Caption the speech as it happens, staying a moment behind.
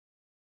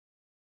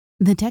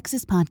The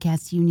Texas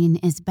Podcast Union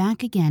is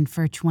back again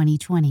for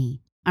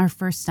 2020. Our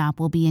first stop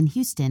will be in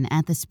Houston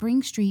at the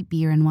Spring Street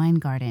Beer and Wine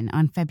Garden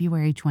on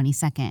February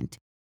 22nd.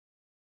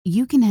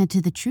 You can head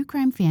to the True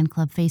Crime Fan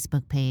Club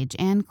Facebook page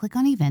and click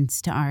on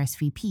events to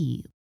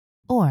RSVP,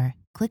 or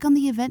click on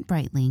the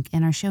Eventbrite link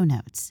in our show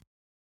notes.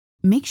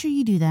 Make sure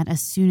you do that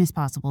as soon as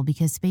possible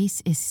because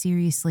space is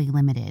seriously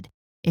limited.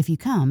 If you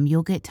come,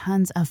 you'll get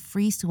tons of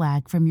free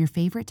swag from your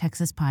favorite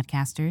Texas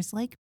podcasters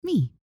like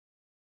me.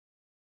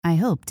 I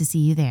hope to see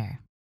you there.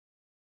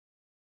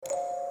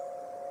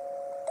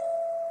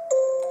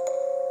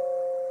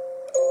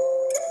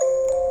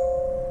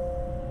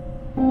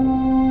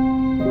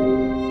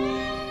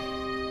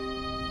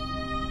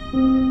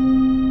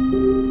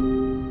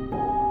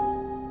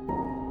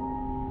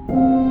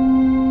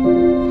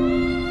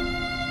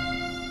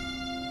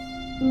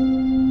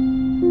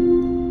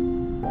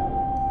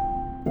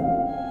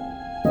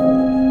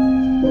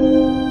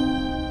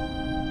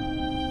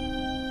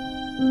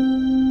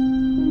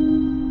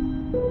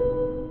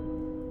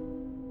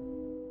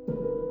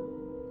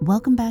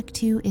 Welcome back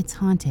to It's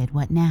Haunted,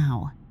 What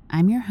Now?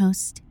 I'm your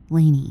host,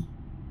 Lainey.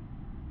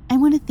 I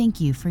want to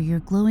thank you for your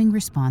glowing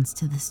response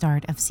to the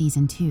start of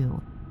Season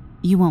 2.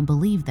 You won't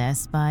believe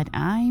this, but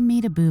I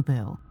made a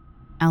boo-boo.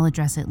 I'll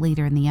address it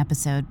later in the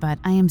episode, but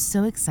I am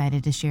so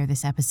excited to share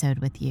this episode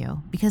with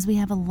you because we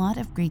have a lot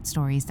of great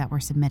stories that were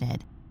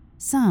submitted.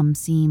 Some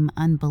seem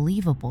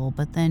unbelievable,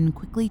 but then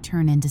quickly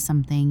turn into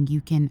something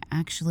you can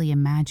actually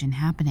imagine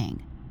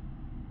happening.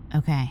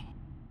 Okay,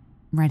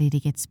 ready to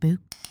get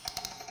spooked?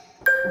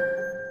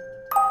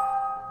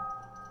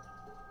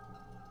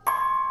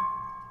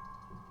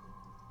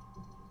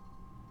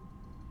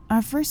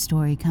 Our first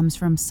story comes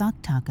from Sock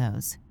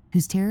Tacos,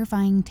 whose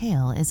terrifying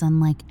tale is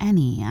unlike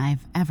any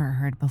I've ever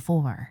heard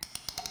before.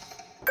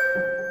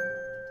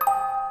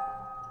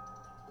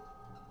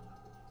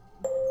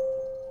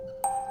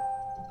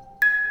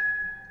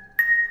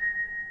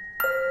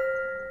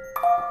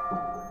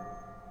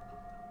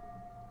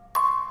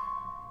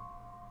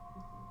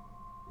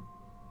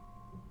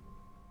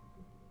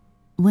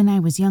 When I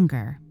was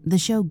younger, the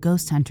show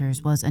Ghost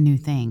Hunters was a new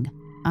thing.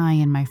 I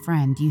and my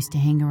friend used to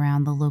hang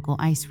around the local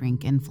ice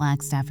rink in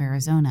Flagstaff,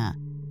 Arizona,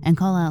 and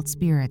call out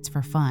spirits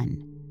for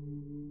fun.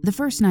 The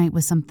first night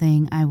was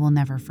something I will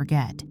never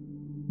forget.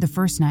 The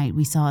first night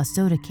we saw a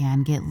soda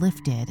can get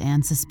lifted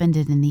and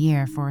suspended in the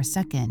air for a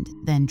second,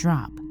 then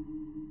drop.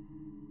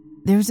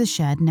 There's a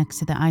shed next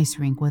to the ice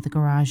rink with a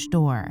garage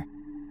door.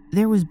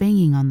 There was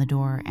banging on the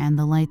door and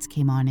the lights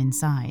came on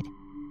inside.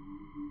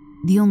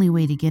 The only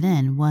way to get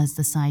in was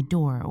the side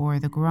door or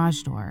the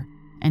garage door,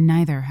 and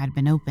neither had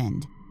been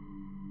opened.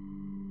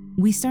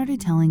 We started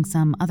telling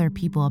some other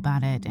people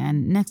about it,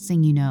 and next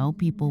thing you know,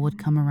 people would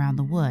come around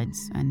the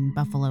woods and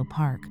Buffalo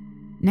Park,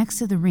 next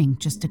to the rink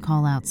just to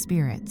call out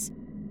spirits.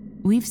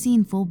 We've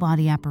seen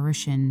full-body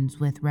apparitions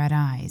with red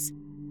eyes.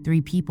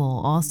 3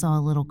 people all saw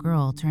a little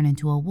girl turn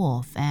into a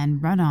wolf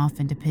and run off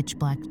into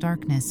pitch-black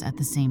darkness at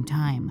the same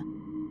time.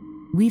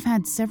 We've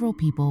had several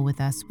people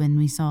with us when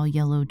we saw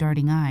yellow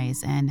darting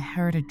eyes and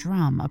heard a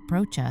drum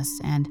approach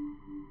us, and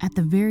at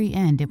the very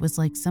end, it was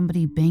like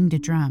somebody banged a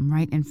drum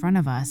right in front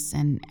of us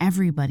and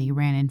everybody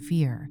ran in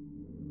fear.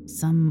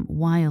 Some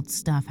wild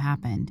stuff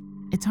happened.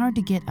 It's hard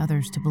to get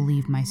others to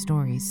believe my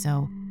stories,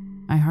 so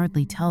I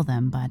hardly tell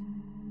them, but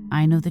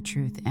I know the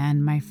truth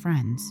and my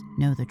friends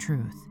know the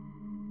truth.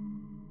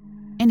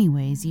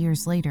 Anyways,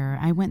 years later,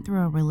 I went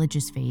through a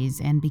religious phase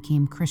and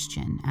became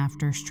Christian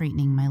after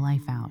straightening my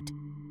life out.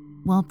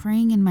 While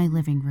praying in my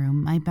living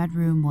room, my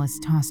bedroom was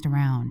tossed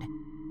around.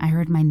 I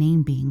heard my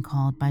name being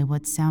called by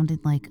what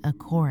sounded like a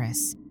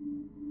chorus.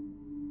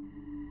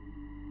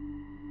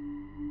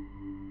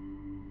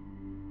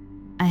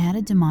 I had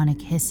a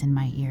demonic hiss in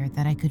my ear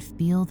that I could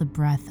feel the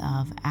breath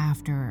of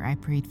after I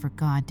prayed for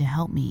God to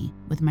help me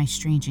with my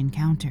strange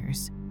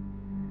encounters.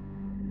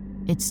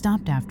 It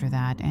stopped after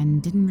that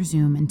and didn't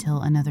resume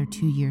until another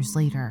 2 years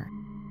later.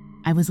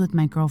 I was with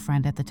my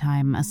girlfriend at the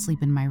time,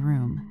 asleep in my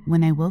room.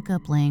 When I woke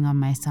up laying on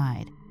my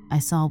side, I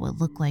saw what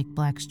looked like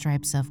black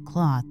stripes of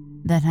cloth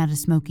that had a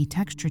smoky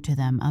texture to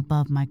them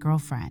above my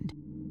girlfriend.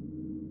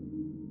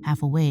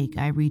 Half awake,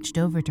 I reached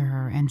over to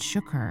her and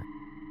shook her,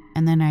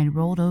 and then I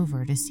rolled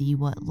over to see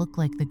what looked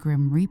like the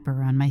Grim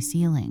Reaper on my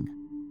ceiling.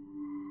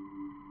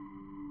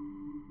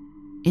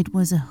 It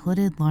was a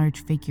hooded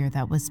large figure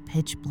that was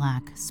pitch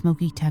black,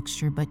 smoky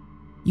texture, but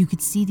you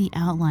could see the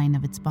outline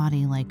of its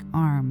body like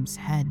arms,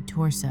 head,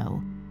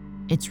 torso.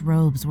 Its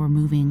robes were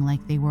moving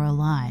like they were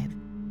alive.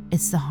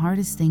 It's the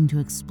hardest thing to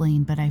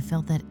explain, but I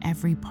felt that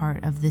every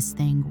part of this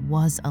thing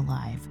was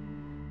alive.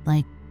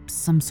 Like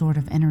some sort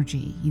of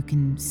energy, you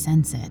can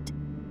sense it.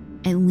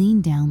 It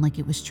leaned down like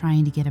it was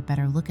trying to get a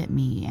better look at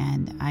me,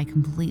 and I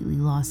completely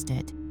lost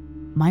it.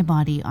 My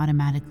body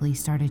automatically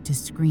started to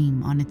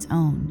scream on its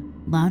own,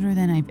 louder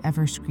than I've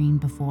ever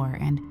screamed before,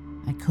 and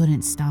I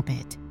couldn't stop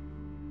it.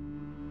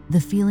 The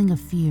feeling of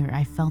fear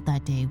I felt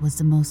that day was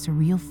the most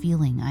surreal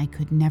feeling I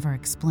could never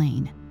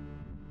explain.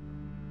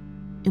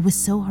 It was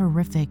so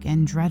horrific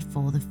and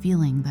dreadful, the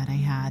feeling that I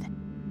had.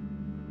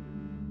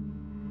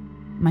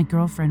 My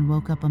girlfriend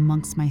woke up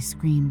amongst my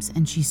screams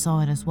and she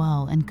saw it as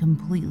well and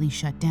completely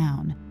shut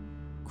down,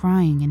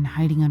 crying and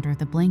hiding under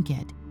the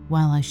blanket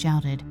while I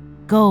shouted,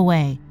 "Go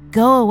away!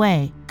 Go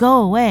away!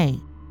 Go away!"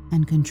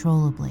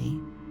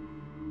 uncontrollably.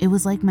 It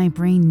was like my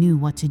brain knew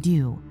what to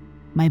do.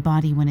 My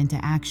body went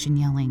into action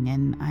yelling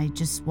and I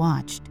just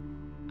watched.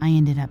 I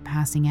ended up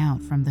passing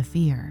out from the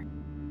fear.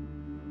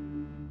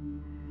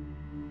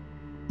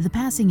 The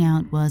passing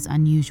out was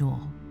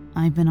unusual.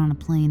 I've been on a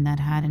plane that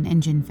had an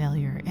engine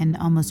failure and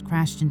almost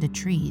crashed into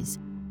trees,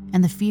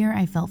 and the fear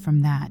I felt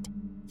from that,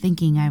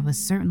 thinking I was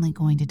certainly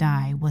going to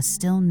die, was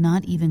still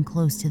not even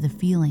close to the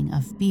feeling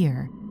of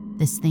fear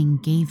this thing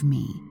gave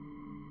me.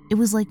 It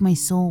was like my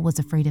soul was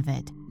afraid of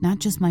it, not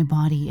just my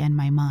body and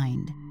my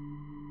mind.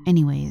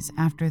 Anyways,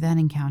 after that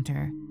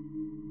encounter,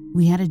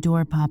 we had a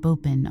door pop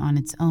open on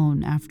its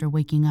own after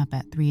waking up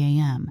at 3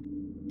 a.m.,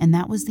 and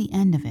that was the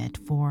end of it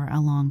for a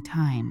long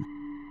time.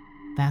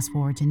 Fast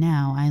forward to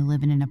now, I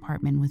live in an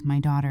apartment with my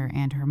daughter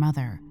and her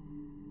mother.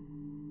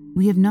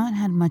 We have not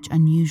had much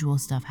unusual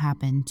stuff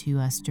happen to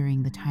us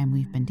during the time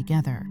we've been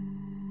together.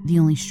 The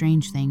only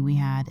strange thing we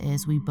had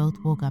is we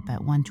both woke up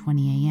at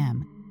 1:20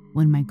 a.m.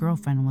 when my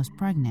girlfriend was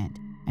pregnant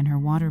and her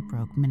water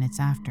broke minutes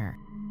after.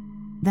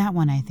 That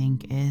one, I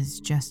think, is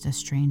just a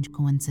strange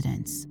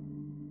coincidence.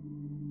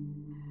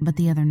 But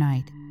the other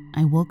night,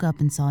 I woke up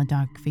and saw a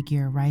dark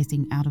figure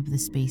rising out of the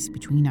space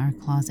between our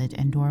closet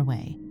and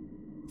doorway.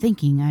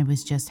 Thinking I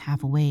was just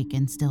half awake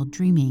and still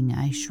dreaming,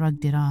 I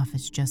shrugged it off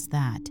as just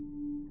that.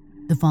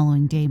 The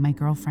following day, my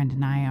girlfriend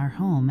and I are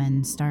home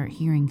and start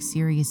hearing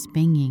serious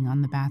banging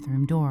on the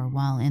bathroom door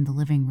while in the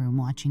living room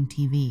watching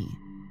TV.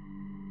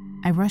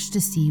 I rush to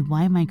see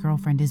why my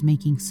girlfriend is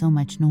making so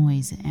much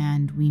noise,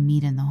 and we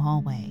meet in the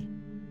hallway.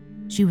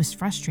 She was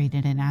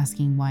frustrated and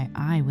asking why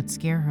I would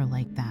scare her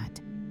like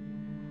that.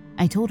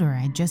 I told her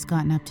I'd just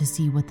gotten up to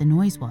see what the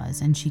noise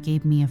was, and she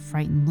gave me a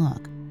frightened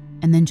look,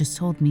 and then just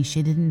told me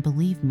she didn't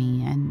believe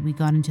me, and we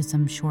got into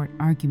some short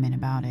argument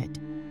about it.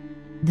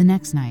 The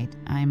next night,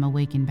 I'm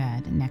awake in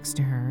bed next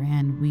to her,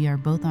 and we are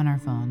both on our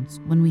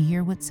phones when we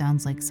hear what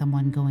sounds like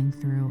someone going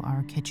through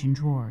our kitchen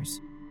drawers.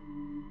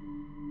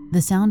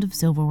 The sound of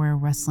silverware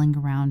rustling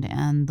around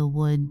and the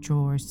wood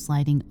drawers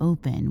sliding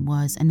open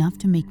was enough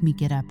to make me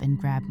get up and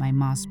grab my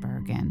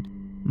Mossberg and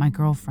my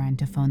girlfriend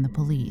to phone the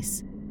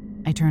police.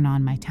 I turn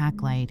on my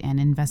tack light and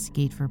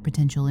investigate for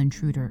potential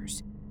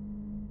intruders.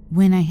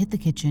 When I hit the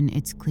kitchen,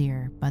 it's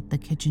clear, but the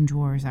kitchen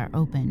drawers are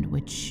opened,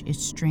 which is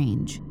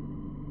strange.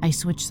 I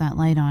switch that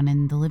light on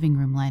and the living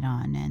room light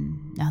on,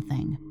 and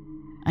nothing.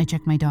 I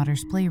check my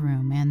daughter's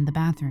playroom and the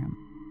bathroom,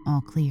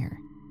 all clear.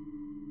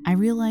 I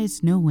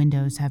realize no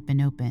windows have been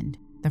opened.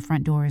 The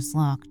front door is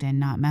locked and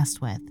not messed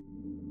with.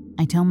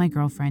 I tell my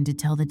girlfriend to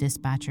tell the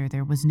dispatcher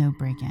there was no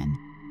break-in.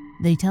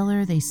 They tell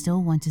her they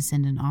still want to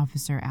send an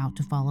officer out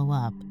to follow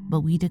up,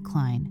 but we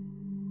decline,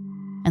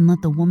 and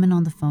let the woman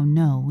on the phone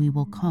know we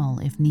will call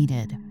if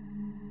needed.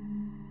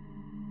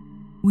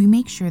 We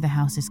make sure the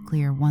house is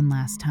clear one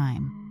last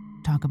time,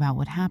 talk about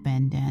what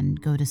happened,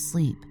 and go to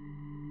sleep.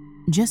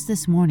 Just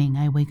this morning,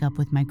 I wake up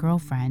with my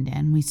girlfriend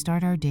and we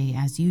start our day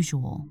as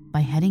usual by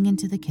heading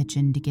into the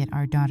kitchen to get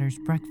our daughter's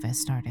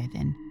breakfast started,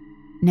 and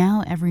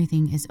now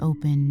everything is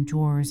open,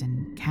 drawers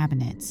and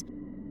cabinets.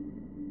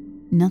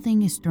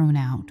 Nothing is thrown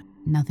out,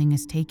 nothing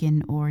is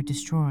taken or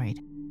destroyed.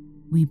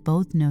 We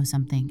both know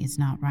something is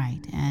not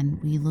right,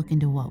 and we look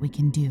into what we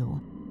can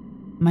do.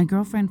 My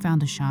girlfriend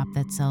found a shop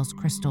that sells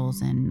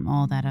crystals and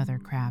all that other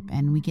crap,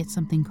 and we get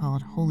something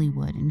called holy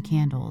wood and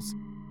candles.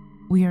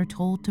 We are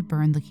told to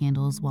burn the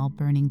candles while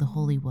burning the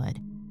holy wood,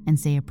 and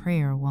say a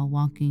prayer while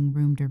walking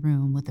room to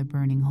room with the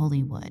burning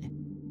holy wood.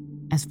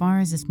 As far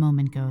as this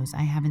moment goes,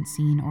 I haven't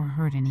seen or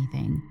heard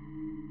anything,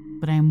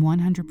 but I am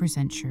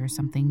 100% sure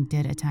something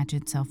did attach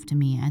itself to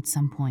me at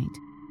some point.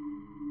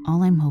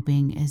 All I'm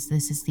hoping is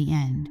this is the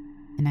end,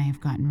 and I have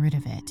gotten rid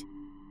of it.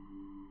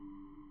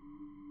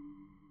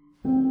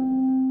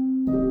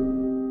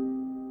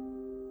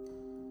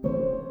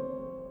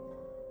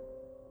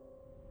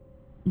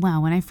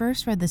 Wow, when I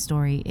first read the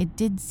story, it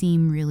did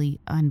seem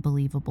really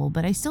unbelievable,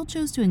 but I still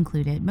chose to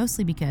include it,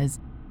 mostly because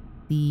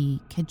the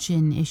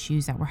kitchen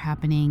issues that were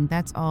happening,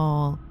 that's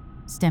all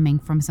stemming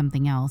from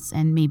something else,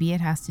 and maybe it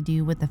has to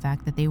do with the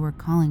fact that they were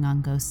calling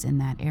on ghosts in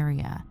that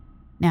area.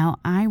 Now,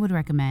 I would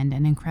recommend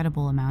an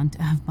incredible amount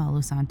of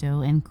Palo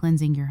Santo and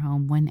cleansing your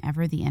home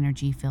whenever the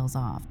energy feels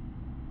off.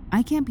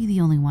 I can't be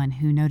the only one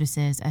who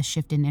notices a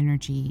shift in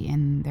energy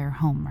in their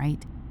home,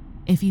 right?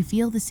 If you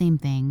feel the same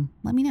thing,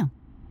 let me know.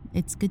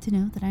 It's good to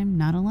know that I'm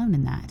not alone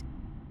in that.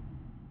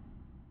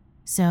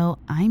 So,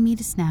 I made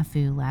a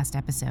snafu last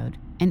episode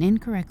and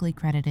incorrectly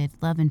credited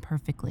Love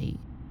Imperfectly.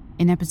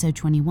 In episode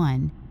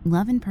 21,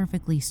 Love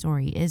Imperfectly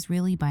story is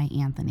really by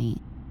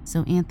Anthony.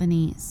 So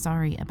Anthony,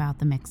 sorry about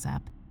the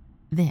mix-up.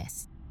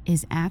 This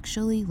is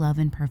actually Love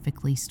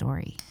Imperfectly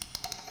story.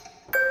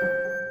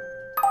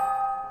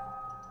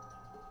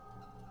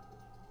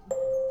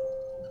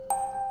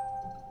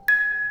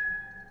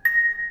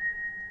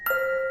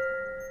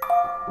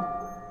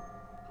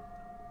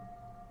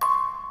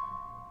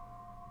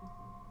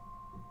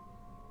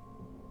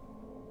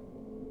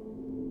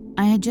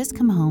 had just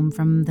come home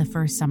from the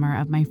first summer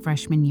of my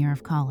freshman year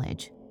of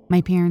college.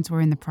 My parents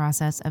were in the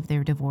process of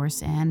their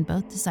divorce and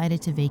both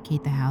decided to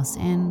vacate the house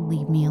and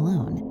leave me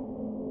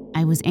alone.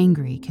 I was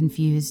angry,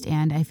 confused,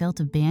 and I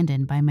felt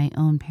abandoned by my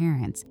own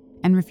parents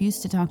and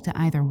refused to talk to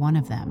either one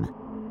of them.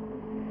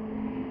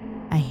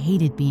 I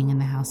hated being in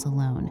the house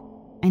alone.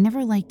 I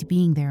never liked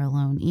being there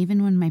alone,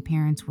 even when my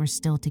parents were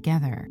still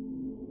together.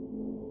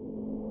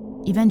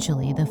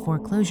 Eventually, the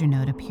foreclosure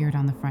note appeared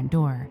on the front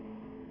door.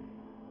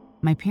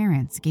 My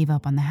parents gave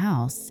up on the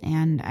house,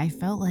 and I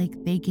felt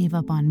like they gave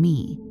up on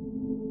me.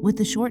 With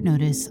the short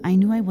notice, I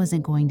knew I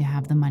wasn't going to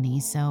have the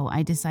money, so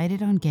I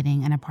decided on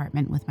getting an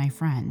apartment with my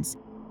friends.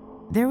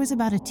 There was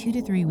about a 2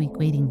 to 3 week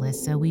waiting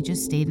list, so we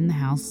just stayed in the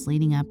house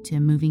leading up to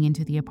moving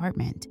into the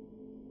apartment.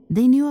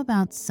 They knew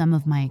about some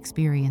of my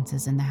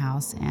experiences in the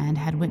house and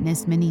had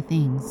witnessed many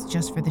things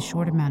just for the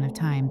short amount of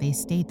time they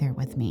stayed there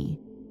with me.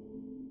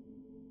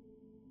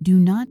 Do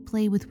not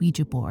play with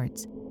Ouija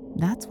boards.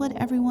 That's what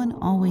everyone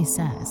always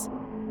says.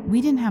 We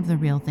didn't have the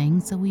real thing,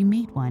 so we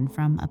made one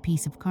from a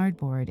piece of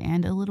cardboard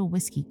and a little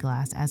whiskey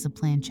glass as a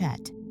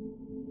planchette.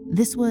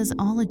 This was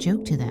all a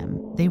joke to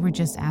them. They were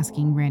just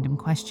asking random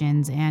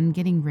questions and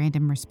getting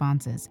random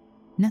responses.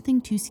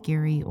 Nothing too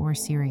scary or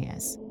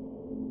serious.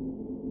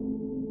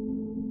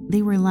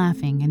 They were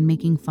laughing and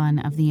making fun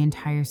of the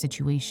entire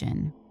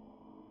situation.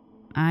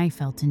 I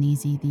felt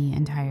uneasy the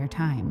entire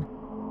time.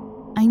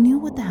 I knew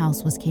what the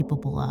house was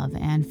capable of,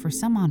 and for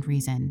some odd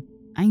reason,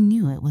 I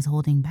knew it was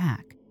holding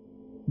back.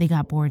 They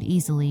got bored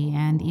easily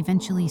and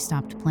eventually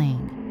stopped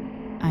playing.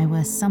 I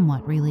was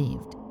somewhat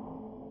relieved.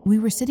 We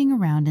were sitting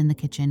around in the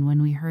kitchen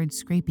when we heard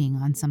scraping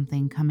on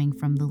something coming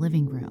from the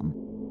living room.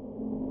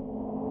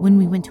 When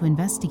we went to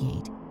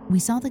investigate, we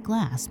saw the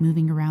glass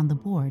moving around the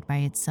board by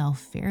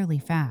itself fairly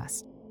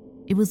fast.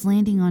 It was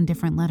landing on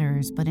different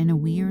letters, but in a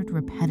weird,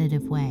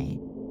 repetitive way.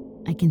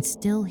 I can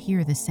still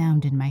hear the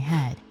sound in my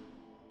head.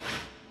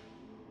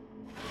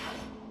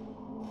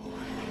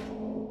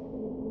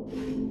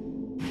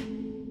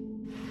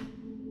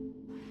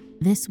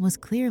 This was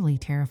clearly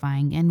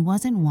terrifying and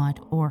wasn't what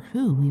or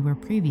who we were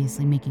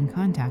previously making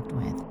contact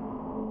with.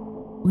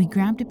 We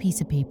grabbed a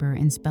piece of paper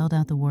and spelled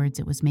out the words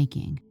it was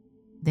making.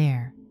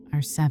 There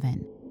are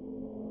 7.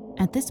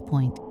 At this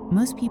point,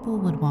 most people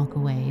would walk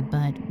away,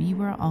 but we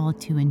were all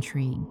too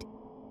intrigued.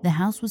 The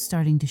house was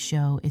starting to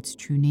show its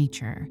true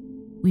nature.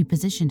 We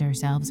positioned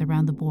ourselves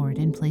around the board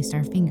and placed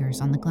our fingers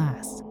on the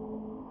glass.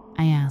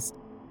 I asked,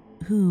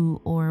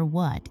 "Who or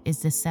what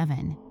is the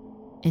 7?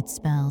 It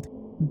spelled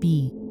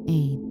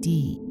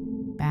B-A-D,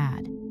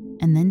 bad,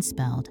 and then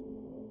spelled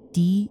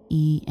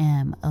D-E-M-O-N-S,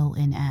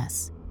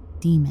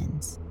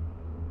 demons.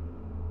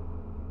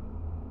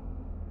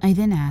 I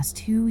then asked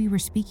who we were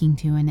speaking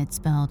to, and it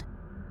spelled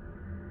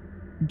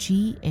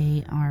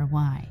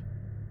G-A-R-Y,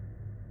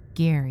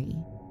 Gary.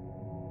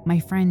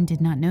 My friend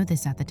did not know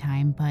this at the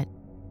time, but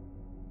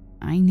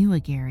I knew a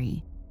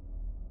Gary.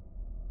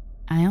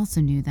 I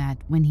also knew that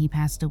when he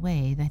passed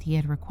away that he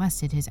had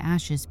requested his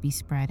ashes be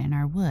spread in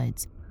our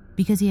woods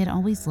because he had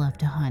always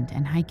loved to hunt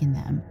and hike in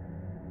them.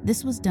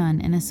 This was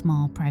done in a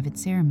small private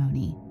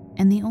ceremony,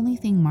 and the only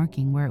thing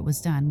marking where it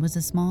was done was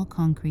a small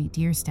concrete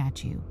deer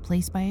statue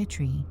placed by a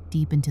tree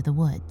deep into the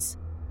woods.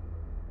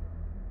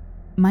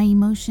 My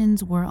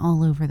emotions were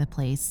all over the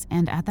place,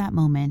 and at that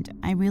moment,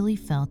 I really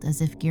felt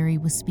as if Gary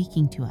was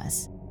speaking to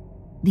us.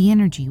 The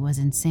energy was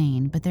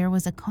insane, but there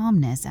was a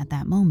calmness at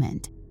that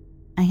moment.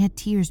 I had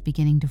tears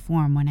beginning to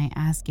form when I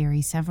asked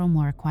Gary several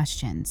more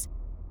questions.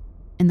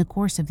 In the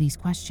course of these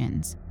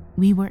questions,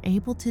 we were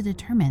able to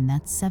determine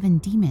that 7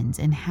 demons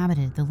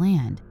inhabited the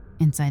land,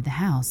 inside the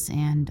house,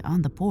 and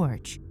on the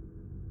porch.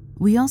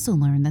 We also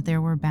learned that there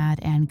were bad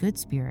and good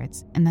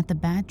spirits, and that the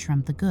bad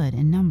trumped the good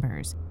in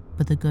numbers,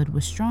 but the good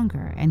was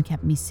stronger and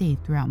kept me safe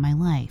throughout my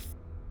life.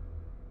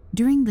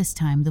 During this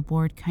time, the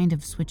board kind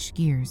of switched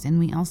gears, and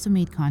we also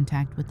made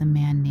contact with a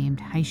man named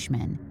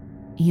Heichman.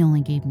 He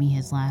only gave me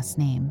his last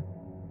name.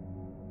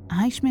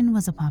 Heichman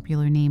was a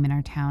popular name in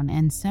our town,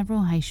 and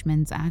several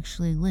Heichmans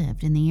actually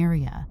lived in the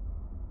area.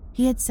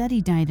 He had said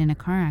he died in a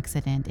car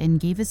accident and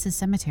gave us a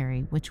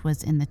cemetery which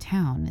was in the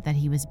town that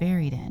he was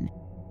buried in.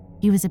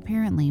 He was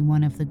apparently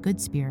one of the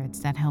good spirits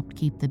that helped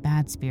keep the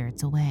bad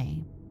spirits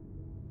away.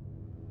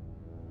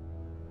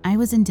 I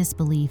was in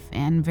disbelief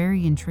and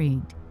very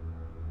intrigued.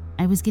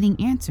 I was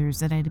getting answers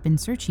that I had been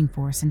searching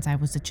for since I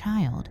was a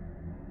child.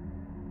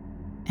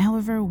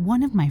 However,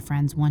 one of my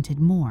friends wanted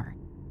more.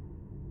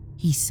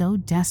 He so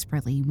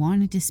desperately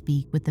wanted to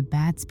speak with the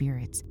bad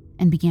spirits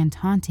and began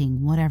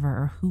taunting whatever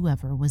or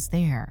whoever was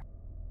there.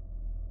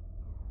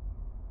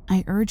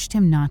 I urged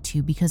him not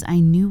to because I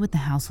knew what the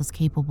house was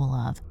capable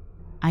of.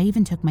 I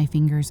even took my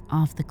fingers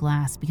off the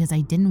glass because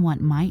I didn't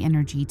want my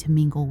energy to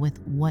mingle with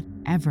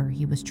whatever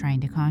he was trying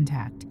to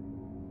contact.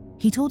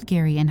 He told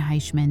Gary and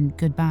Heichman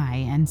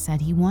goodbye and said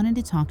he wanted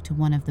to talk to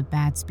one of the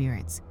bad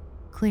spirits,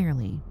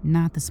 clearly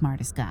not the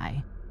smartest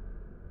guy.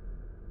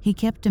 He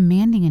kept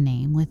demanding a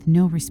name with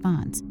no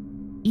response.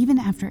 Even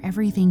after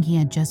everything he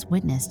had just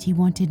witnessed, he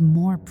wanted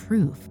more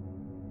proof.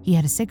 He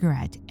had a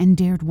cigarette and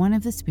dared one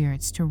of the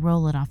spirits to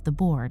roll it off the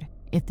board,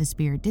 If the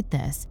spirit did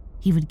this,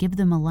 he would give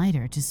them a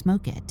lighter to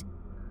smoke it.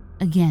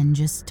 Again,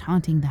 just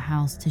taunting the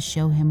house to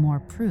show him more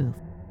proof.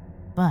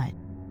 But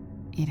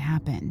it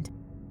happened.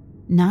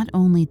 Not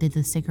only did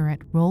the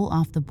cigarette roll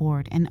off the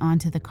board and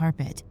onto the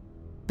carpet,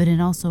 but it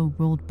also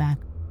rolled back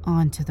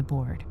onto the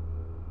board.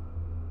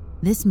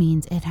 This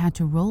means it had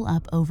to roll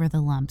up over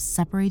the lumps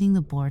separating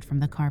the board from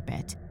the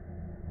carpet.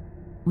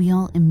 We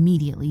all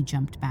immediately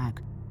jumped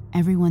back.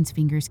 Everyone's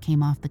fingers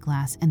came off the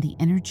glass and the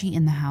energy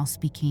in the house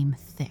became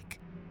thick.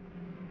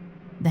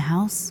 The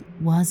house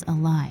was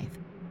alive.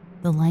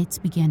 The lights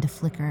began to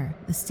flicker,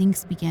 the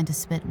sinks began to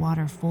spit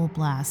water full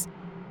blast,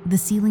 the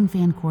ceiling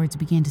fan cords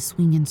began to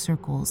swing in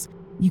circles.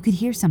 You could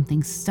hear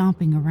something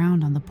stomping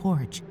around on the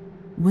porch.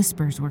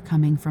 Whispers were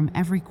coming from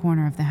every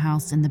corner of the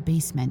house and the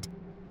basement.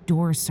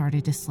 Doors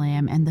started to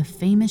slam, and the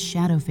famous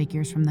shadow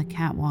figures from the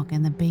catwalk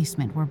in the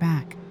basement were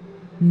back.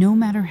 No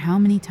matter how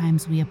many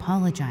times we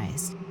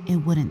apologized, it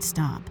wouldn't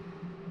stop.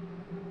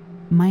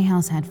 My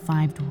house had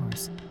 5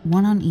 doors,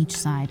 one on each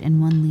side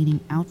and one leading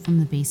out from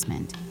the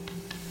basement.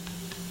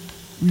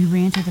 We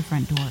ran to the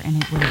front door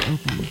and it wouldn't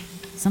open.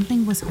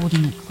 Something was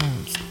holding it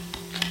closed.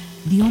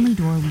 The only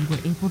door we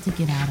were able to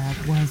get out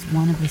of was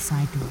one of the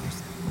side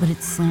doors, but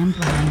it slammed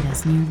behind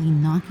us, nearly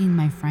knocking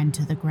my friend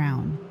to the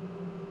ground.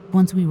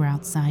 Once we were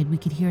outside, we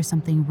could hear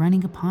something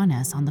running upon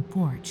us on the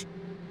porch.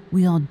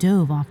 We all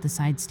dove off the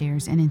side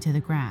stairs and into the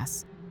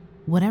grass.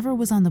 Whatever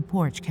was on the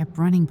porch kept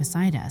running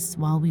beside us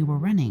while we were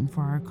running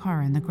for our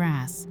car in the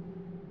grass.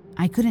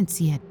 I couldn't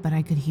see it, but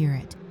I could hear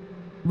it.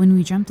 When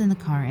we jumped in the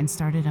car and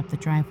started up the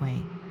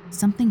driveway,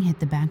 something hit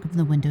the back of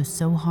the window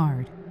so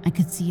hard I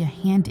could see a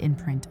hand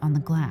imprint on the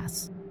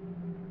glass.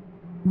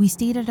 We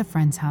stayed at a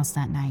friend's house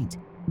that night,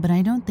 but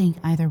I don't think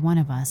either one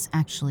of us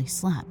actually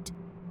slept.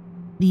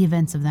 The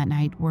events of that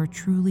night were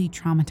truly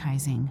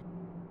traumatizing.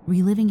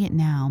 Reliving it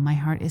now, my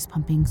heart is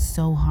pumping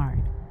so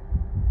hard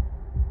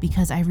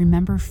because I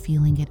remember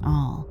feeling it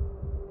all.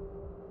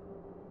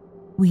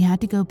 We had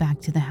to go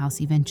back to the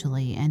house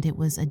eventually, and it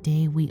was a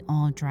day we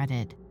all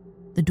dreaded.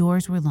 The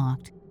doors were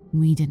locked.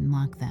 We didn't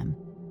lock them,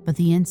 but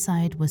the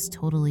inside was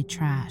totally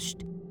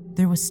trashed.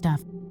 There was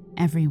stuff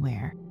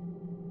everywhere.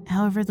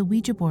 However, the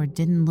Ouija board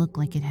didn't look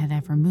like it had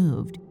ever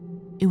moved.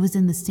 It was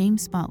in the same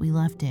spot we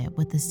left it,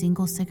 with a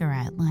single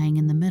cigarette lying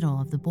in the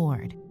middle of the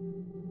board.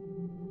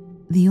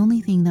 The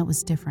only thing that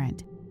was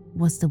different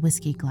was the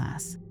whiskey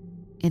glass.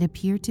 It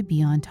appeared to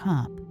be on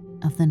top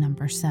of the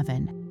number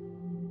 7.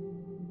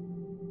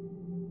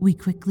 We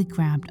quickly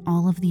grabbed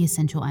all of the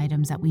essential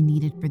items that we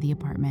needed for the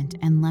apartment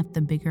and left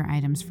the bigger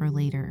items for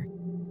later.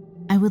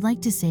 I would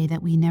like to say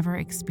that we never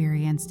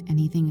experienced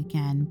anything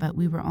again, but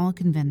we were all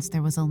convinced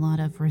there was a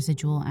lot of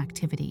residual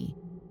activity.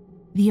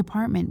 The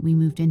apartment we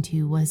moved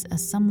into was a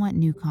somewhat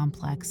new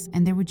complex,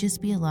 and there would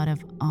just be a lot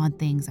of odd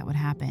things that would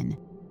happen.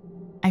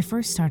 I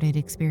first started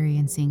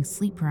experiencing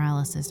sleep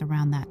paralysis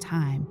around that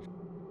time,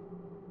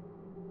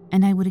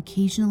 and I would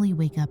occasionally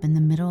wake up in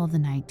the middle of the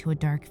night to a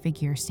dark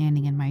figure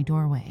standing in my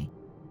doorway.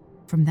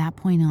 From that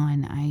point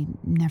on, I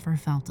never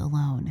felt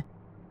alone.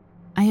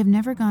 I have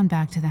never gone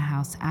back to the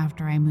house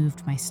after I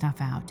moved my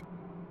stuff out.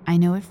 I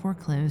know it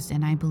foreclosed,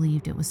 and I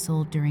believed it was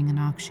sold during an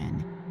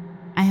auction.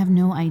 I have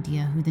no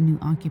idea who the new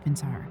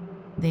occupants are.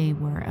 They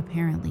were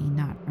apparently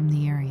not from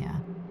the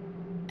area.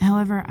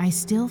 However, I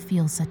still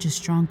feel such a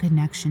strong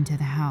connection to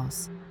the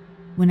house.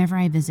 Whenever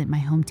I visit my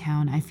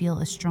hometown, I feel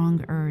a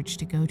strong urge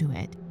to go to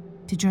it,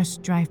 to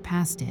just drive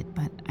past it,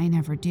 but I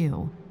never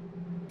do.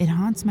 It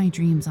haunts my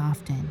dreams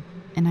often,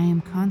 and I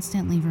am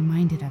constantly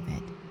reminded of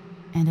it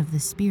and of the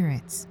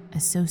spirits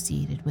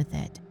associated with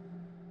it.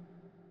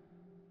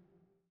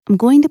 I'm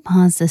going to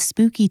pause the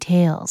spooky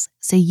tales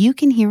so you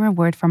can hear a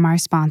word from our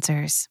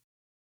sponsors.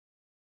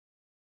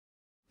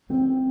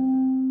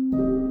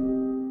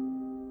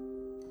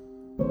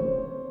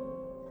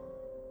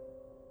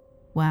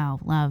 Wow,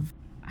 love,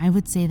 I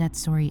would say that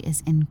story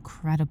is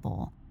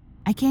incredible.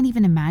 I can't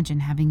even imagine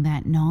having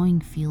that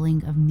gnawing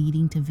feeling of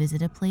needing to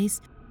visit a place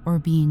or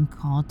being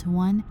called to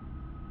one.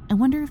 I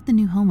wonder if the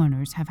new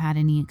homeowners have had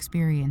any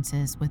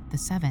experiences with the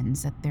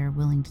 7s that they're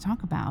willing to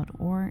talk about,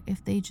 or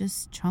if they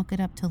just chalk it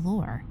up to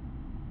lore.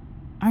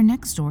 Our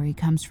next story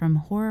comes from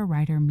horror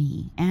writer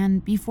me,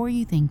 and before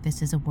you think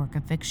this is a work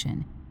of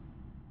fiction,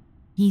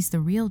 he's the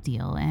real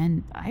deal,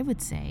 and I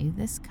would say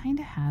this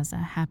kinda has a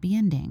happy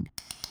ending.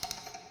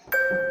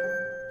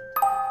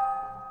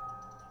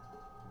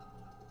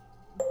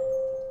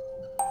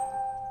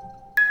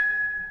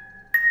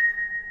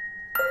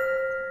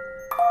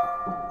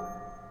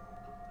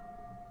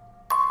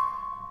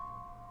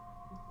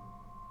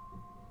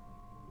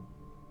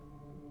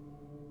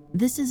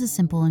 This is a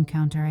simple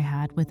encounter I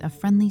had with a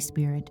friendly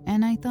spirit,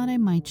 and I thought I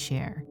might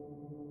share.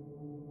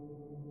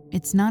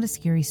 It's not a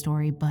scary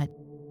story, but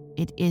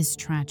it is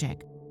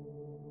tragic.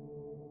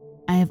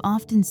 I have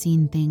often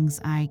seen things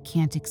I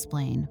can't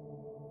explain.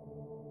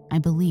 I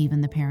believe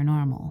in the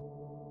paranormal.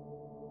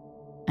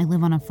 I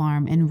live on a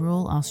farm in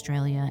rural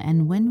Australia,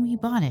 and when we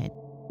bought it,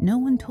 no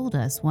one told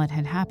us what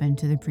had happened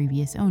to the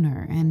previous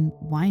owner and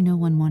why no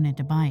one wanted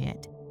to buy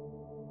it.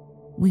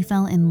 We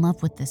fell in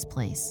love with this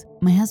place.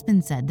 My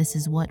husband said this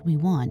is what we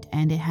want,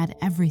 and it had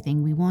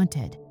everything we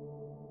wanted.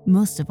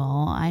 Most of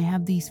all, I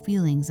have these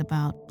feelings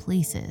about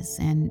places,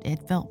 and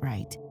it felt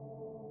right.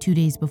 2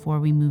 days before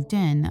we moved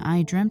in,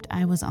 I dreamt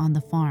I was on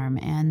the farm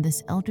and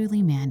this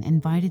elderly man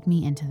invited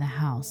me into the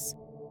house.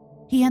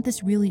 He had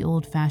this really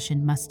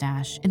old-fashioned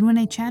mustache, and when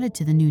I chatted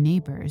to the new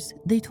neighbors,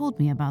 they told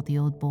me about the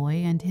old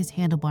boy and his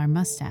handlebar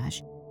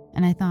mustache,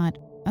 and I thought,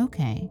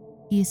 okay,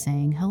 he is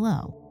saying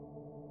hello.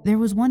 There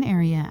was one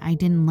area I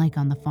didn't like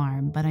on the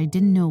farm, but I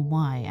didn't know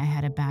why I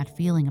had a bad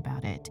feeling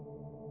about it.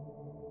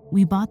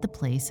 We bought the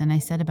place and I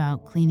set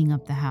about cleaning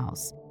up the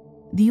house.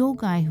 The old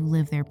guy who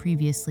lived there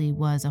previously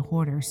was a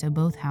hoarder, so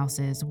both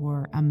houses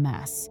were a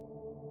mess.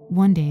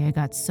 One day I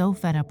got so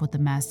fed up with the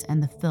mess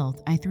and the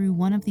filth, I threw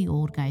one of the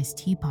old guy's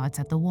teapots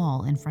at the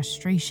wall in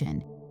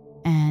frustration,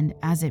 and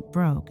as it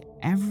broke,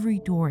 every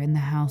door in the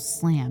house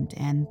slammed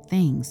and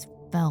things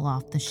fell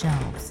off the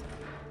shelves.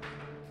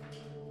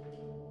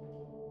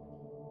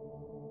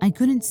 I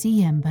couldn't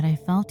see him, but I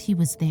felt he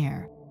was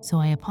there, so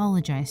I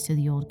apologized to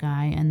the old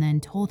guy and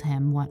then told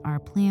him what our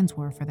plans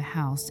were for the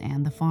house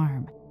and the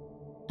farm.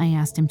 I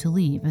asked him to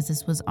leave as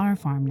this was our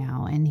farm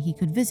now and he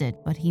could visit,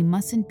 but he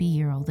mustn't be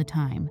here all the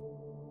time.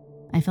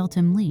 I felt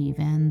him leave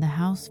and the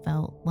house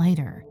felt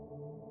lighter.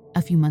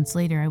 A few months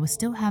later, I was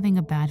still having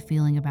a bad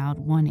feeling about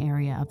one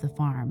area of the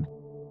farm.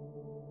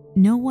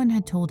 No one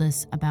had told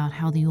us about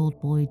how the old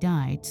boy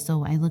died,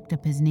 so I looked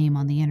up his name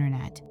on the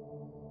internet.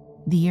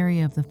 The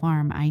area of the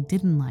farm I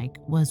didn't like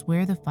was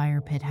where the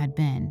fire pit had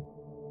been,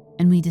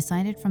 and we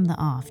decided from the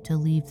off to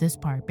leave this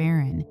part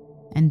barren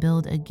and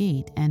build a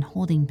gate and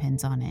holding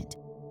pins on it.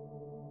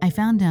 I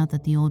found out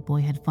that the old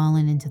boy had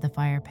fallen into the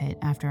fire pit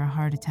after a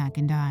heart attack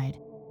and died.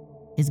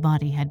 His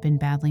body had been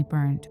badly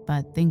burnt,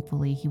 but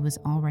thankfully he was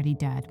already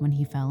dead when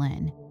he fell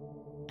in.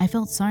 I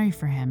felt sorry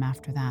for him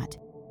after that.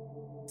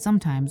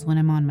 Sometimes when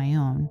I'm on my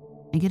own,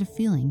 I get a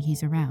feeling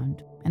he's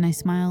around, and I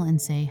smile and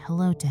say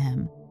hello to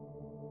him.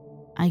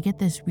 I get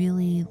this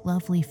really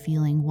lovely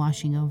feeling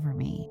washing over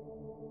me.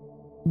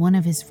 One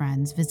of his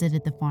friends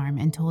visited the farm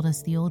and told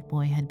us the old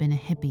boy had been a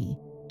hippie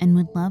and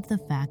would love the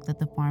fact that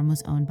the farm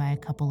was owned by a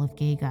couple of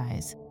gay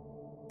guys.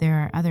 There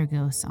are other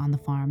ghosts on the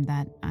farm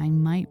that I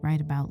might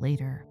write about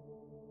later.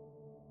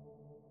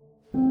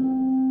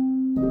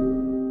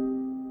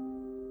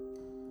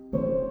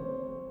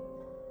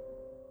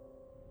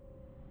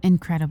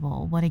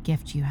 Incredible, what a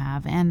gift you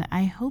have, and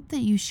I hope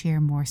that you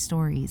share more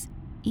stories,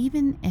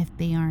 even if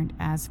they aren't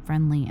as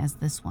friendly as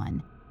this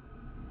one.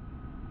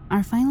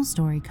 Our final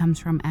story comes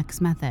from X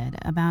Method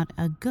about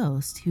a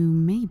ghost who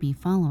may be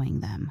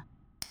following them.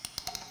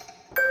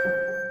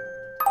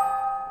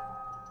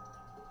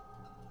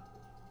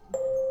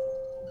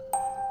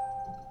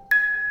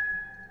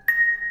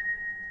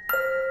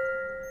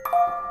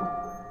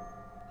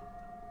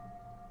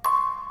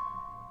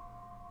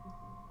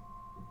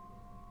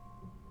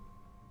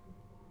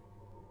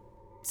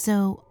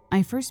 So,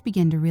 I first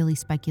began to really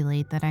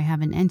speculate that I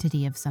have an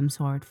entity of some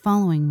sort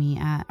following me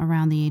at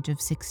around the age of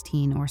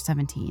 16 or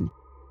 17.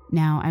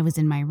 Now, I was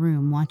in my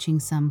room watching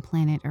some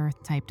Planet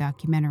Earth type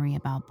documentary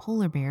about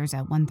polar bears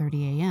at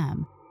 1:30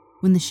 a.m.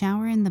 when the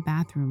shower in the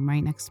bathroom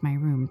right next to my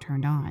room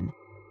turned on.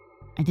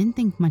 I didn't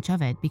think much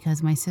of it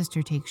because my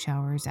sister takes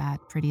showers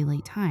at pretty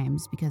late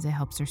times because it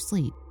helps her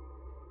sleep.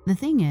 The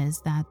thing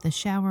is that the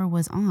shower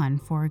was on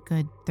for a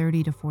good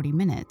 30 to 40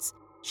 minutes.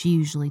 She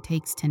usually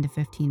takes 10 to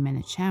 15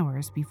 minute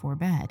showers before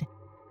bed.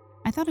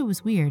 I thought it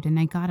was weird and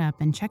I got up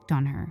and checked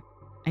on her.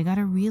 I got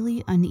a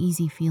really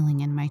uneasy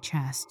feeling in my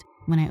chest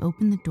when I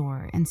opened the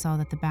door and saw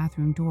that the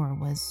bathroom door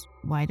was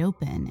wide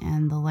open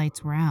and the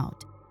lights were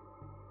out.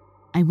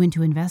 I went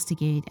to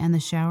investigate and the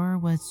shower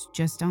was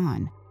just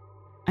on.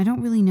 I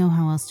don't really know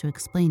how else to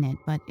explain it,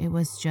 but it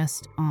was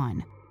just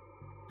on.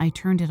 I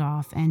turned it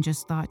off and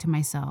just thought to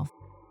myself,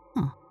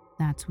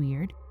 that's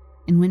weird,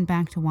 and went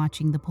back to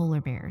watching the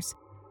polar bears.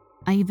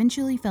 I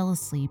eventually fell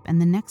asleep, and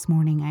the next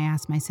morning I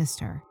asked my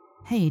sister,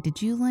 hey,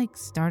 did you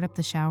start up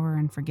the shower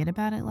and forget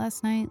about it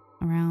last night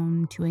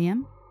around 2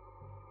 a.m.?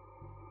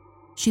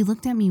 She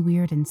looked at me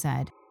weird and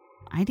said,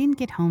 I didn't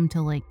get home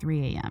till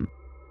 3 a.m.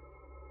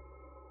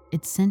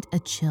 It sent a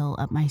chill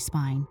up my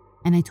spine,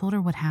 and I told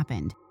her what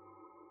happened.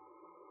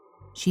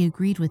 She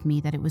agreed with me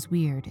that it was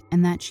weird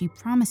and that she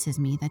promises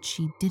me that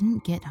she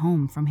didn't get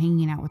home from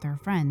hanging out with her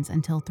friends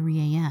until 3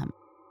 a.m.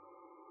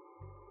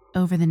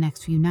 Over the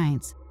next few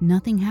nights,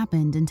 nothing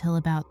happened until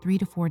about 3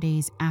 to 4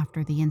 days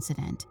after the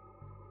incident.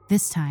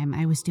 This time,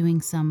 I was doing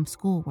some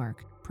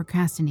schoolwork,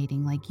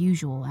 procrastinating like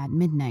usual at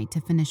midnight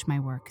to finish my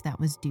work that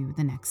was due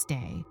the next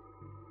day.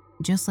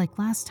 Just like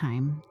last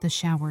time, the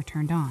shower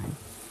turned on.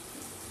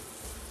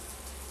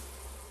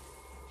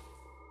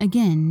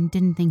 Again,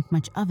 didn't think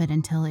much of it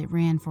until it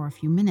ran for a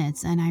few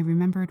minutes and I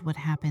remembered what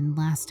happened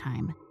last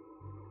time.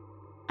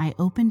 I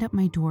opened up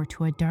my door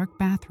to a dark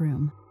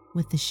bathroom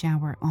with the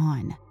shower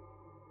on.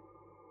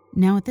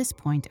 Now at this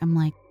point, I'm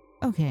like,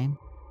 okay,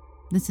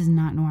 this is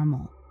not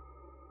normal.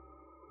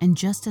 And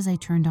just as I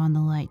turned on the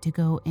light to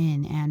go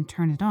in and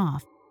turn it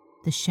off,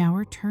 the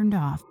shower turned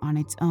off on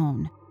its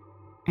own.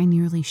 I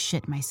nearly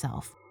shit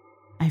myself.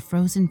 I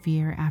froze in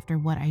fear after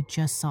what I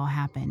just saw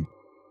happen.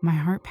 My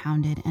heart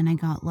pounded and I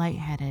got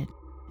lightheaded,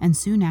 and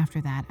soon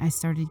after that I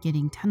started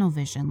getting tunnel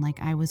vision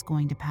like I was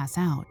going to pass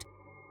out.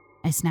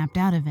 I snapped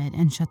out of it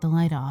and shut the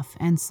light off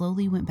and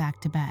slowly went back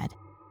to bed,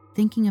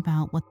 thinking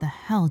about what the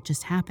hell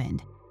just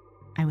happened.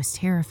 I was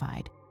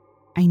terrified.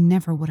 I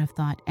never would have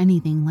thought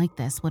anything like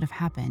this would have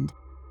happened,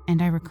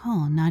 and I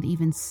recall not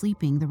even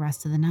sleeping the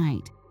rest of the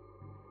night.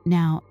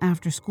 Now,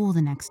 after school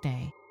the next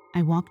day,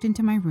 I walked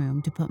into my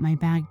room to put my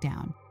bag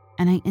down,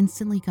 and I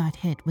instantly got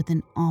hit with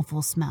an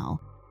awful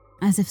smell,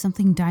 as if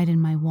something died in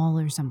my wall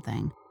or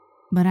something.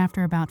 But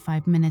after about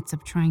 5 minutes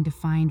of trying to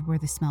find where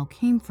the smell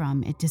came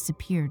from, it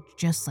disappeared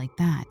just like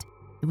that.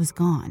 It was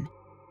gone.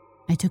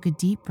 I took a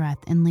deep breath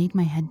and laid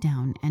my head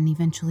down and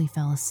eventually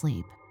fell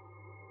asleep.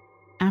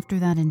 After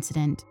that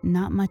incident,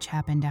 not much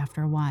happened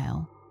after a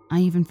while. I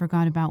even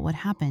forgot about what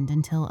happened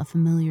until a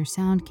familiar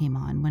sound came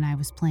on when I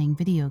was playing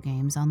video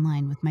games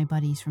online with my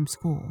buddies from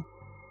school.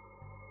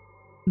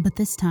 But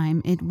this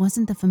time, it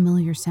wasn't the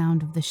familiar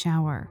sound of the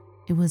shower.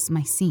 It was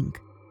my sink.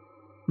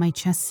 My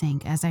chest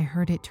sank as I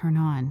heard it turn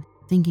on,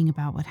 thinking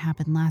about what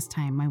happened last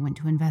time I went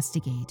to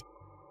investigate.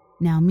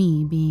 Now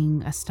me,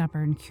 being a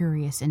stubborn,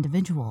 curious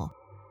individual,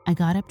 I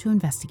got up to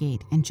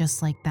investigate, and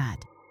just like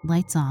that,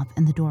 lights off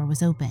and the door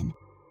was open.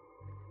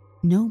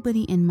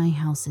 Nobody in my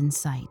house in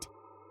sight.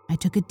 I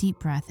took a deep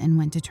breath and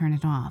went to turn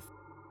it off.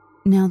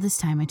 Now this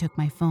time I took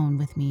my phone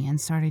with me and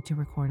started to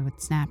record with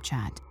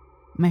Snapchat.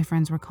 My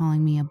friends were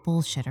calling me a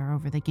bullshitter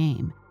over the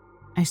game.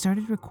 I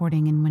started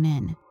recording and went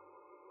in.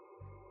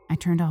 I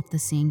turned off the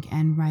sink,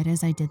 and right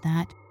as I did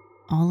that,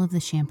 all of the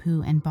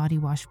shampoo and body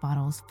wash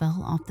bottles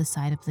fell off the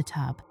side of the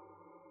tub.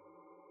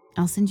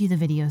 I'll send you the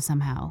video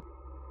somehow.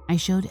 I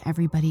showed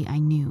everybody I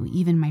knew,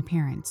 even my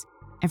parents.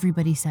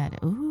 Everybody said,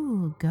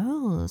 "Ooh,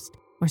 ghost,"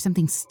 or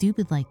something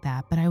stupid like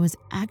that, but I was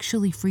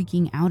actually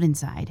freaking out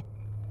inside.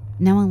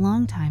 Now a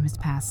long time has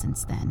passed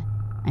since then.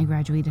 I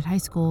graduated high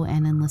school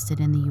and enlisted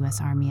in the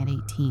U.S. Army at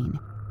 18.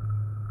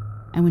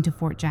 I went to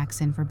Fort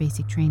Jackson for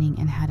basic training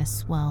and had a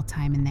swell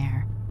time in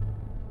there.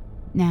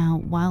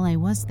 Now, while I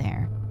was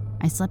there,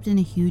 I slept in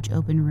a huge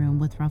open room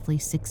with roughly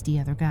 60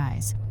 other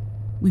guys.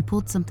 We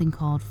pulled something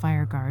called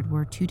Fire Guard,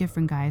 where 2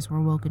 different guys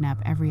were woken up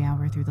every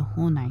hour through the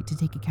whole night to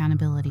take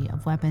accountability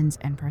of weapons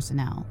and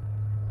personnel.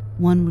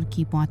 One would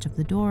keep watch of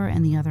the door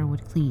and the other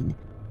would clean.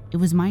 It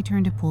was my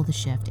turn to pull the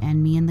shift,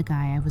 and me and the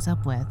guy I was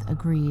up with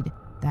agreed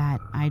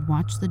that I'd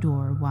watch the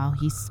door while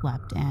he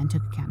slept and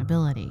took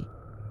accountability.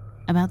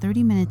 About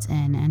 30 minutes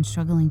in and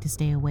struggling to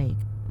stay awake,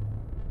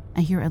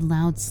 I hear a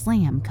loud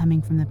slam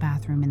coming from the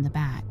bathroom in the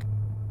back.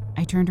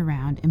 I turned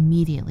around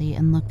immediately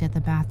and looked at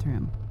the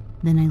bathroom.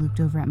 Then I looked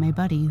over at my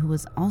buddy, who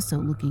was also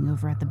looking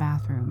over at the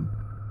bathroom.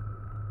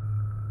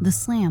 The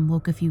slam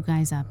woke a few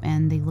guys up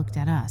and they looked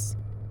at us.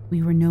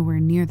 We were nowhere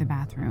near the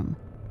bathroom.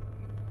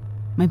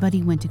 My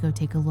buddy went to go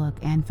take a look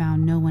and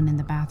found no one in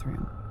the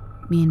bathroom.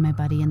 Me and my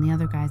buddy and the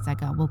other guys that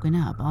got woken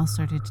up all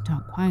started to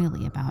talk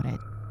quietly about it,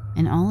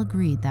 and all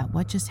agreed that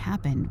what just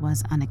happened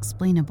was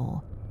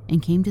unexplainable,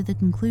 and came to the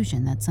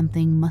conclusion that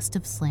something must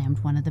have slammed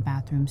one of the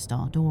bathroom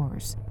stall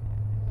doors.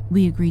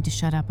 We agreed to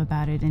shut up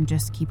about it and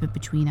just keep it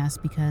between us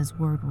because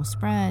word will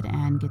spread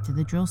and get to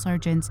the drill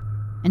sergeants,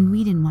 and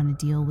we didn't want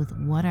to deal with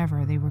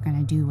whatever they were going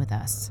to do with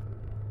us.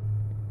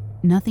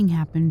 Nothing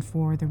happened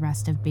for the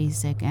rest of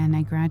basic, and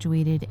I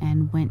graduated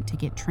and went to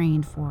get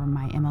trained for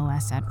my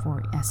MOS at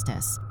Fort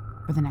Estes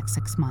for the next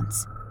 6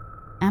 months.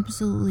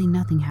 Absolutely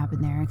nothing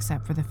happened there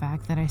except for the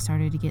fact that I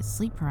started to get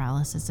sleep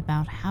paralysis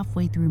about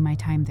halfway through my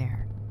time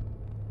there.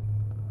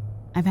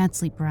 I've had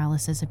sleep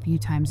paralysis a few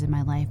times in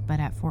my life, but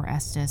at Fort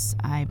Estes,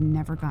 I've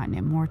never gotten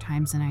it more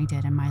times than I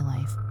did in my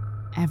life.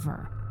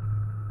 Ever.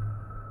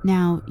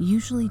 Now,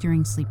 usually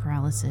during sleep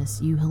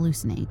paralysis, you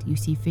hallucinate, you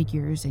see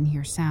figures and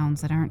hear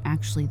sounds that aren't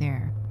actually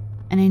there.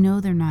 And I know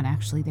they're not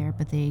actually there,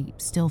 but they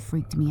still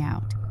freaked me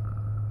out.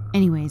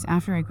 Anyways,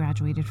 after I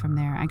graduated from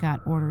there, I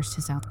got orders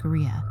to South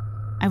Korea.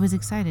 I was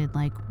excited,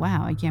 like,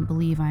 wow, I can't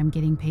believe I'm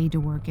getting paid to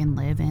work and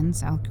live in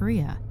South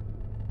Korea.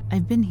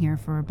 I've been here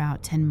for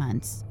about 10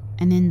 months.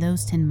 And in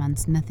those 10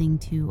 months, nothing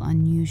too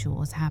unusual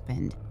has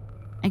happened.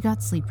 I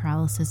got sleep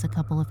paralysis a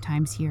couple of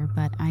times here,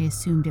 but I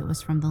assumed it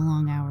was from the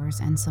long hours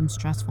and some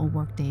stressful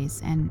work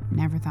days and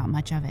never thought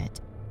much of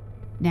it.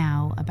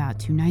 Now, about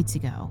 2 nights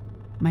ago,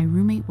 my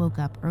roommate woke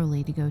up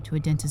early to go to a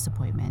dentist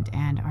appointment,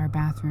 and our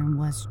bathroom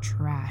was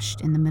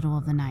trashed in the middle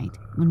of the night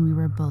when we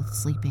were both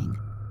sleeping.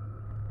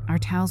 Our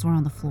towels were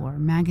on the floor,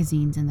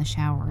 magazines in the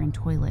shower, and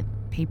toilet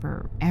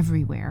paper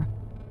everywhere.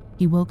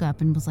 He woke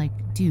up and was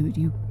like, "Dude,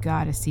 you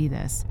gotta see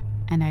this."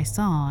 And I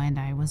saw, and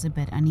I was a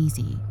bit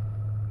uneasy.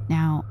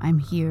 Now, I'm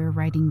here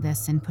writing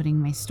this and putting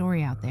my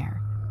story out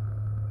there.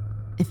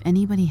 If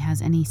anybody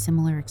has any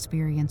similar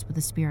experience with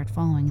a spirit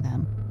following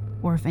them,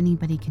 or if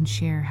anybody can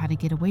share how to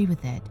get away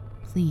with it,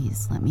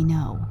 please let me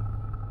know.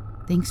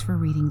 Thanks for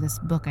reading this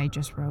book I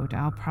just wrote.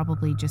 I'll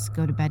probably just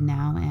go to bed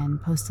now and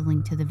post a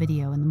link to the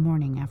video in the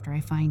morning after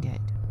I find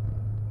it.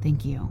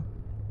 Thank you.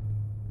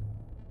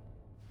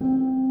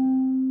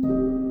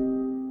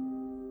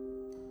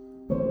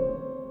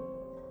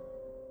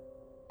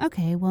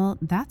 Okay, well,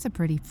 that's a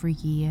pretty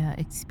freaky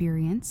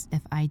experience,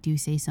 if I do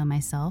say so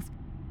myself.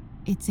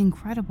 It's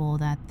incredible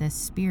that this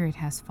spirit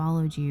has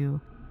followed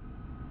you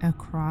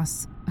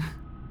across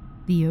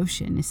the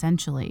ocean,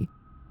 essentially.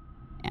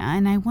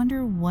 And I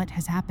wonder what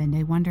has happened.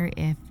 I wonder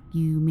if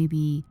you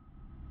maybe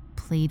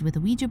played with a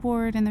Ouija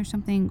board and there's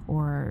something,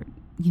 or,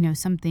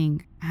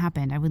 something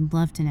happened. I would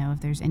love to know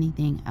if there's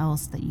anything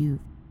else that you've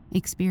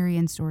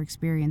experienced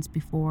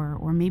before,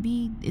 or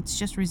maybe it's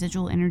just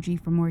residual energy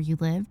from where you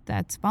live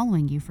that's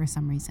following you for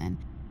some reason.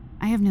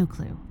 I have no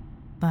clue.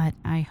 But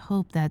I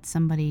hope that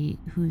somebody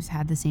who's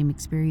had the same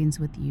experience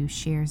with you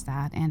shares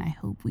that, and I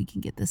hope we can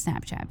get the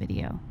Snapchat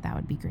video. That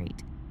would be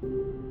great.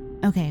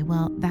 Okay,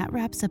 well, that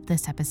wraps up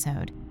this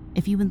episode.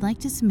 If you would like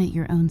to submit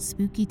your own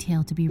spooky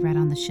tale to be read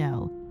on the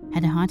show,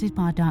 head to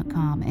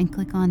hauntedpod.com and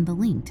click on the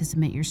link to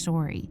submit your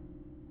story.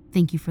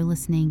 Thank you for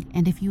listening,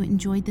 and if you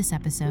enjoyed this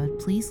episode,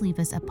 please leave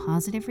us a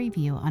positive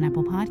review on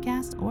Apple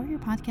Podcasts or your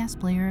podcast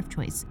player of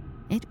choice.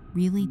 It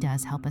really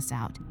does help us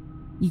out.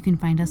 You can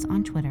find us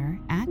on Twitter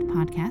at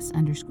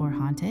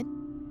podcast_haunted,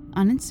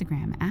 on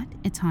Instagram at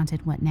It's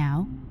Haunted What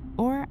Now,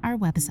 or our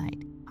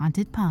website,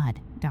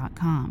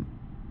 hauntedpod.com.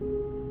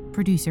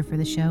 Producer for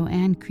the show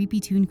and Creepy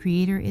Tune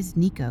creator is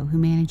Nico, who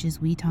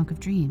manages We Talk of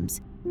Dreams.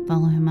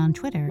 Follow him on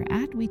Twitter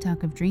at We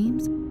Talk of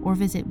Dreams or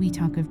visit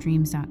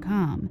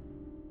wetalkofdreams.com.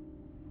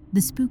 The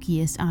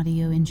spookiest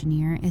audio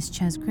engineer is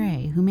Ches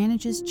Gray, who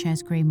manages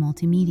Ches Gray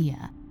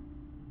Multimedia.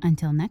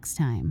 Until next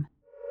time.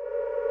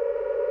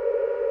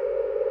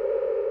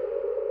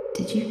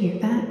 Did you hear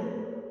that?